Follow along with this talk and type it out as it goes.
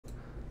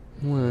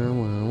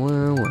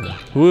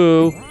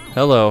Woo!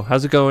 Hello,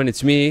 how's it going?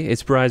 It's me,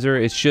 it's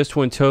Bryzer, it's just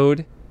one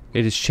Toad.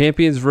 It is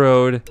Champions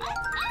Road.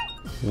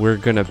 We're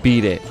gonna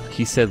beat it.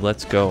 He said,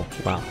 let's go.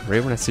 Wow,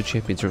 right when I said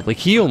Champions Road. Like,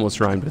 he almost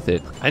rhymed with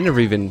it. I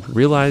never even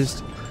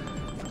realized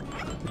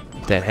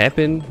that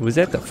happened. Was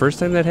that the first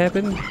time that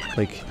happened?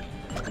 Like,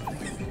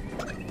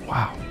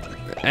 wow.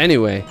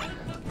 Anyway,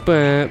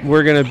 but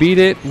we're gonna beat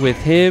it with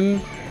him,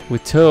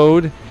 with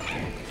Toad.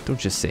 Don't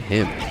just say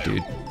him,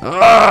 dude.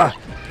 Ah!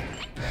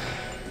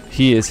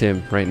 He is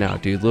him right now,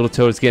 dude. Little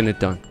Toad is getting it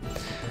done.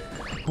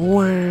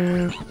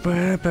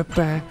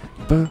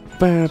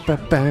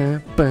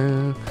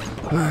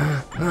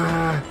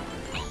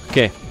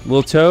 Okay,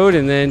 Little Toad,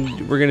 and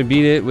then we're gonna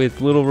beat it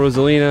with Little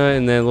Rosalina,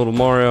 and then Little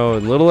Mario,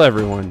 and Little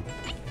everyone.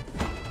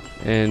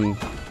 And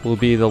we'll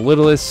be the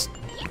littlest,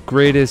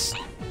 greatest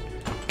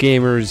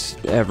gamers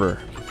ever.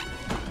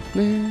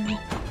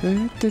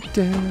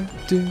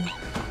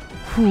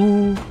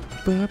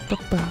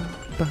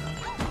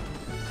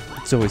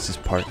 It's always this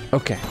part.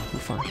 Okay, we're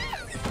fine.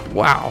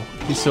 Wow,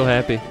 he's so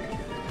happy.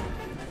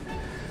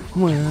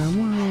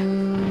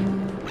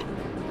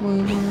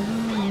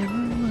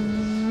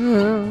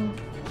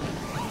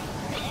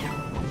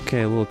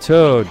 Okay, Little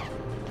Toad.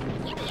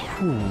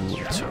 Ooh,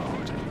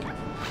 Toad.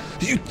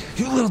 You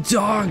little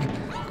dog!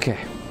 Okay.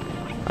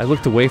 I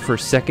looked away for a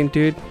second,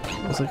 dude.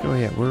 I was like, oh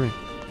yeah, we're in.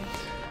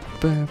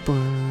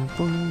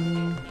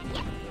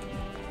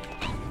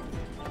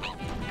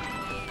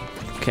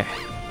 Okay.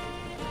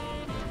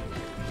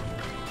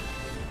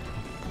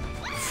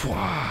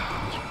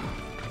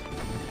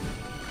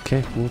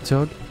 Okay, Little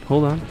Toad,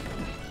 hold on.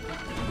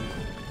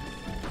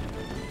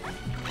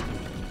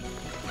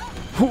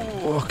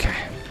 Okay,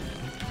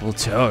 Little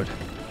Toad.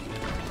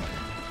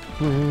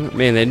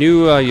 Man, that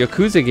new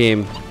Yakuza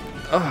game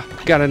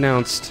got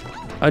announced.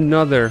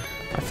 Another.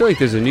 I feel like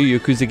there's a new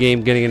Yakuza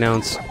game getting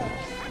announced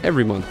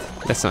every month.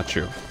 That's not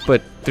true,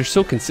 but they're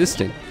so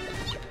consistent.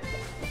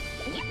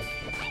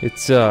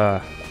 It's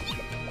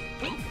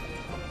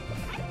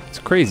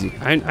crazy.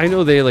 I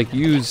know they like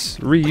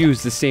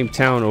reuse the same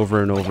town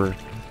over and over,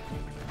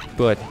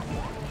 but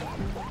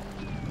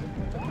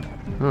I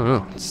don't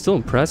know. It's still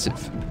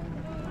impressive.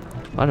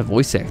 A lot of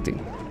voice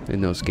acting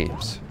in those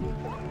games.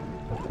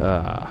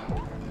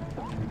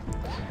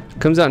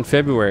 Comes out in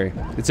February.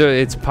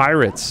 It's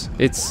Pirates.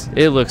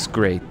 It looks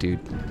great,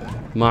 dude.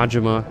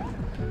 Majima.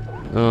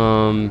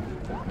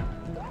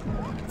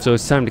 So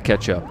it's time to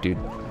catch up, dude.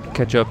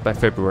 Catch up by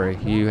February.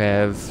 You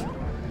have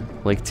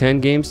like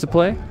 10 games to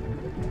play,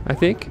 I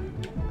think.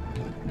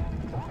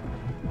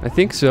 I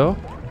think so.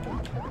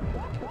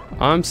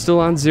 I'm still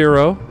on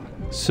 0,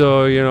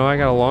 so you know I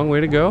got a long way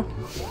to go.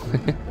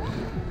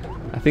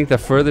 I think the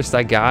furthest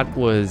I got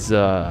was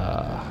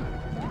the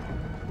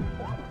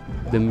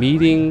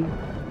meeting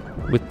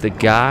with the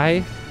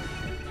guy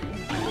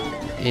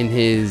in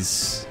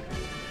his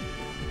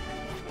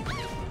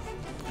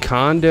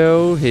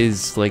condo,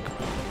 his like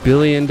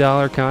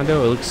billion-dollar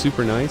condo. It looks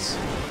super nice.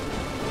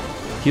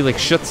 He like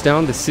shuts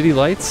down the city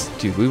lights.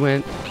 Dude, we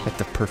went at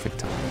the perfect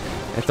time.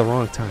 At the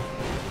wrong time.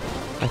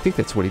 I think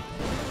that's what he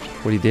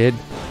did.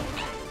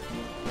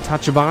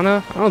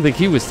 Tachibana? I don't think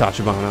he was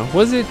Tachibana.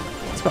 Was it?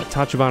 It's about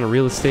Tachibana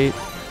real estate.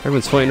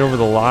 Everyone's fighting over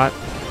the lot.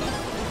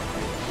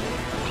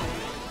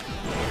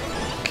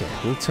 Okay,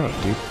 Little Toad,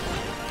 dude.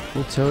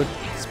 Little Toad.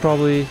 It's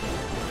probably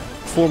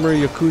former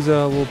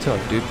Yakuza Little Toad,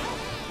 dude.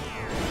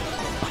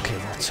 Okay,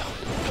 Little Toad.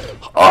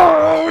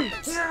 Oh!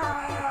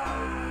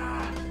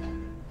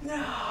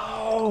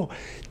 No!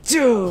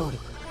 Dude!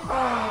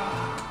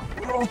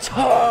 Little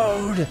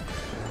Toad!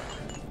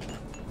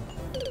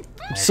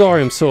 I'm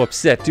sorry I'm so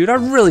upset, dude. I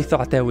really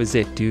thought that was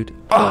it, dude.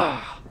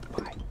 Oh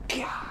my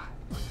god.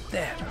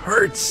 That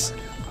hurts.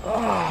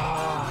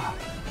 Oh.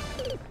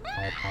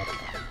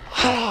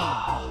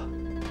 Oh.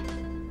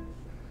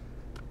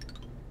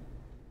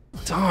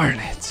 Darn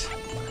it.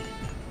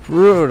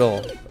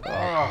 Brutal.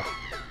 Oh.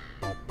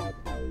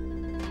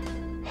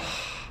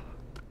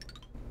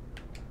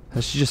 I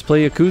should just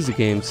play Yakuza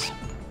games.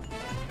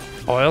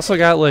 Oh, I also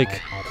got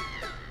like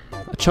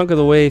a chunk of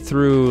the way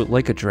through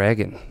Like a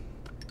Dragon.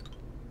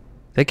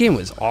 That game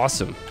was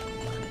awesome.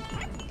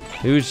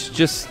 It was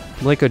just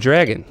like a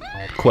Dragon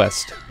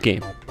Quest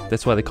game.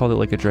 That's why they called it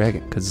Like a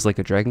Dragon, because it's like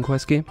a Dragon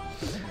Quest game.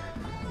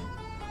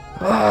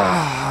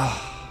 I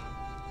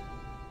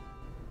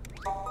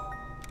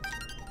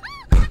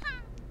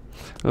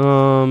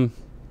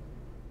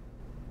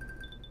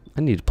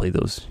need to play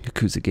those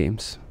Yakuza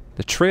games.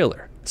 The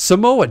trailer.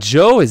 Samoa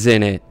Joe is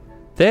in it.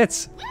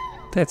 That's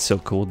so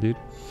cool, dude.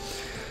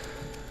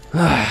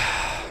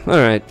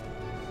 Alright.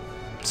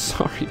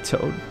 Sorry,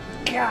 Toad.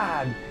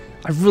 God,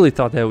 I really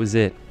thought that was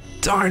it.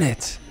 Darn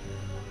it.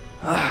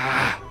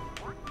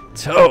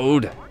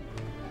 Toad.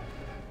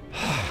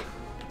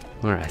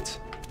 Alright.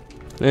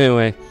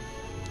 Anyway,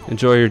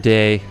 enjoy your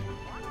day,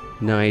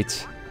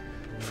 night,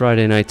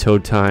 Friday night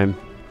Toad time.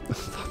 I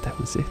thought that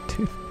was it,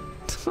 dude.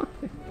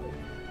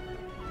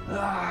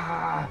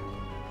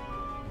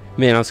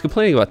 Man, I was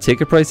complaining about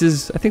ticket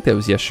prices. I think that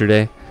was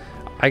yesterday.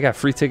 I got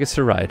free tickets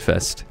to Riot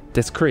Fest.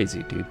 That's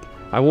crazy, dude.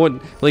 I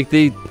want, like,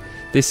 they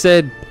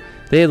said,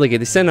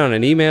 they sent out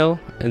an email,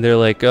 and they're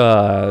like,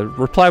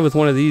 reply with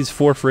one of these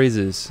 4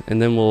 phrases,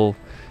 and then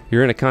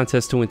you're in a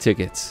contest to win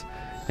tickets.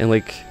 And,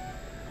 like,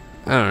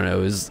 I don't know,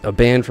 it was a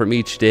band from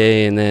each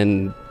day, and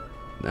then,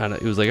 I don't know,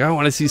 it was like, I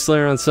want to see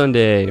Slayer on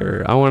Sunday,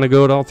 or I want to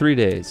go to all 3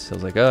 days. I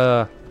was like,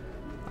 I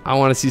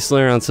want to see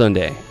Slayer on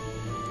Sunday,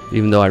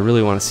 even though I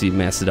really want to see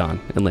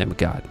Mastodon and Lamb of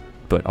God.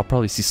 But I'll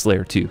probably see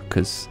Slayer too,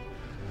 because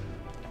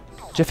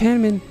Jeff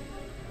Hanneman,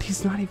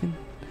 he's not even...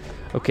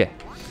 Okay.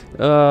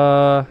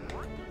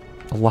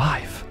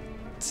 Alive.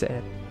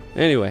 Sad.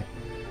 Anyway.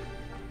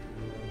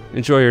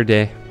 Enjoy your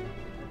day.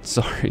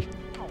 Sorry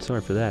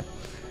for that.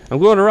 I'm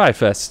going to Riot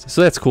Fest,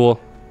 so that's cool.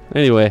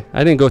 Anyway,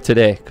 I didn't go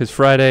today, because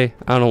Friday,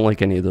 I don't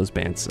like any of those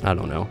bands. I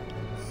don't know.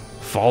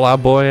 Fall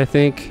Out Boy, I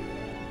think,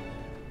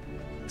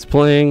 is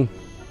playing.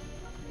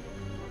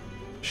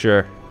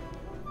 Sure.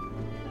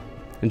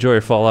 Enjoy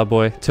your Fall Out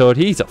Boy. Toad,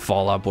 he's a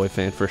Fall Out Boy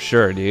fan for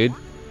sure, dude. You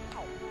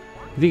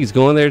think he's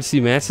going there to see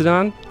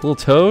Mastodon? Little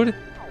Toad?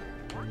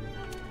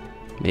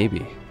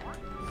 Maybe.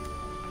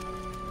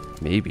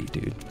 Maybe,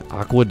 dude.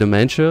 Aqua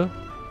Dementia?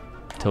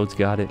 Toad's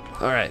got it.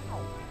 Alright.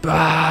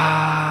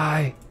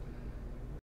 Bye!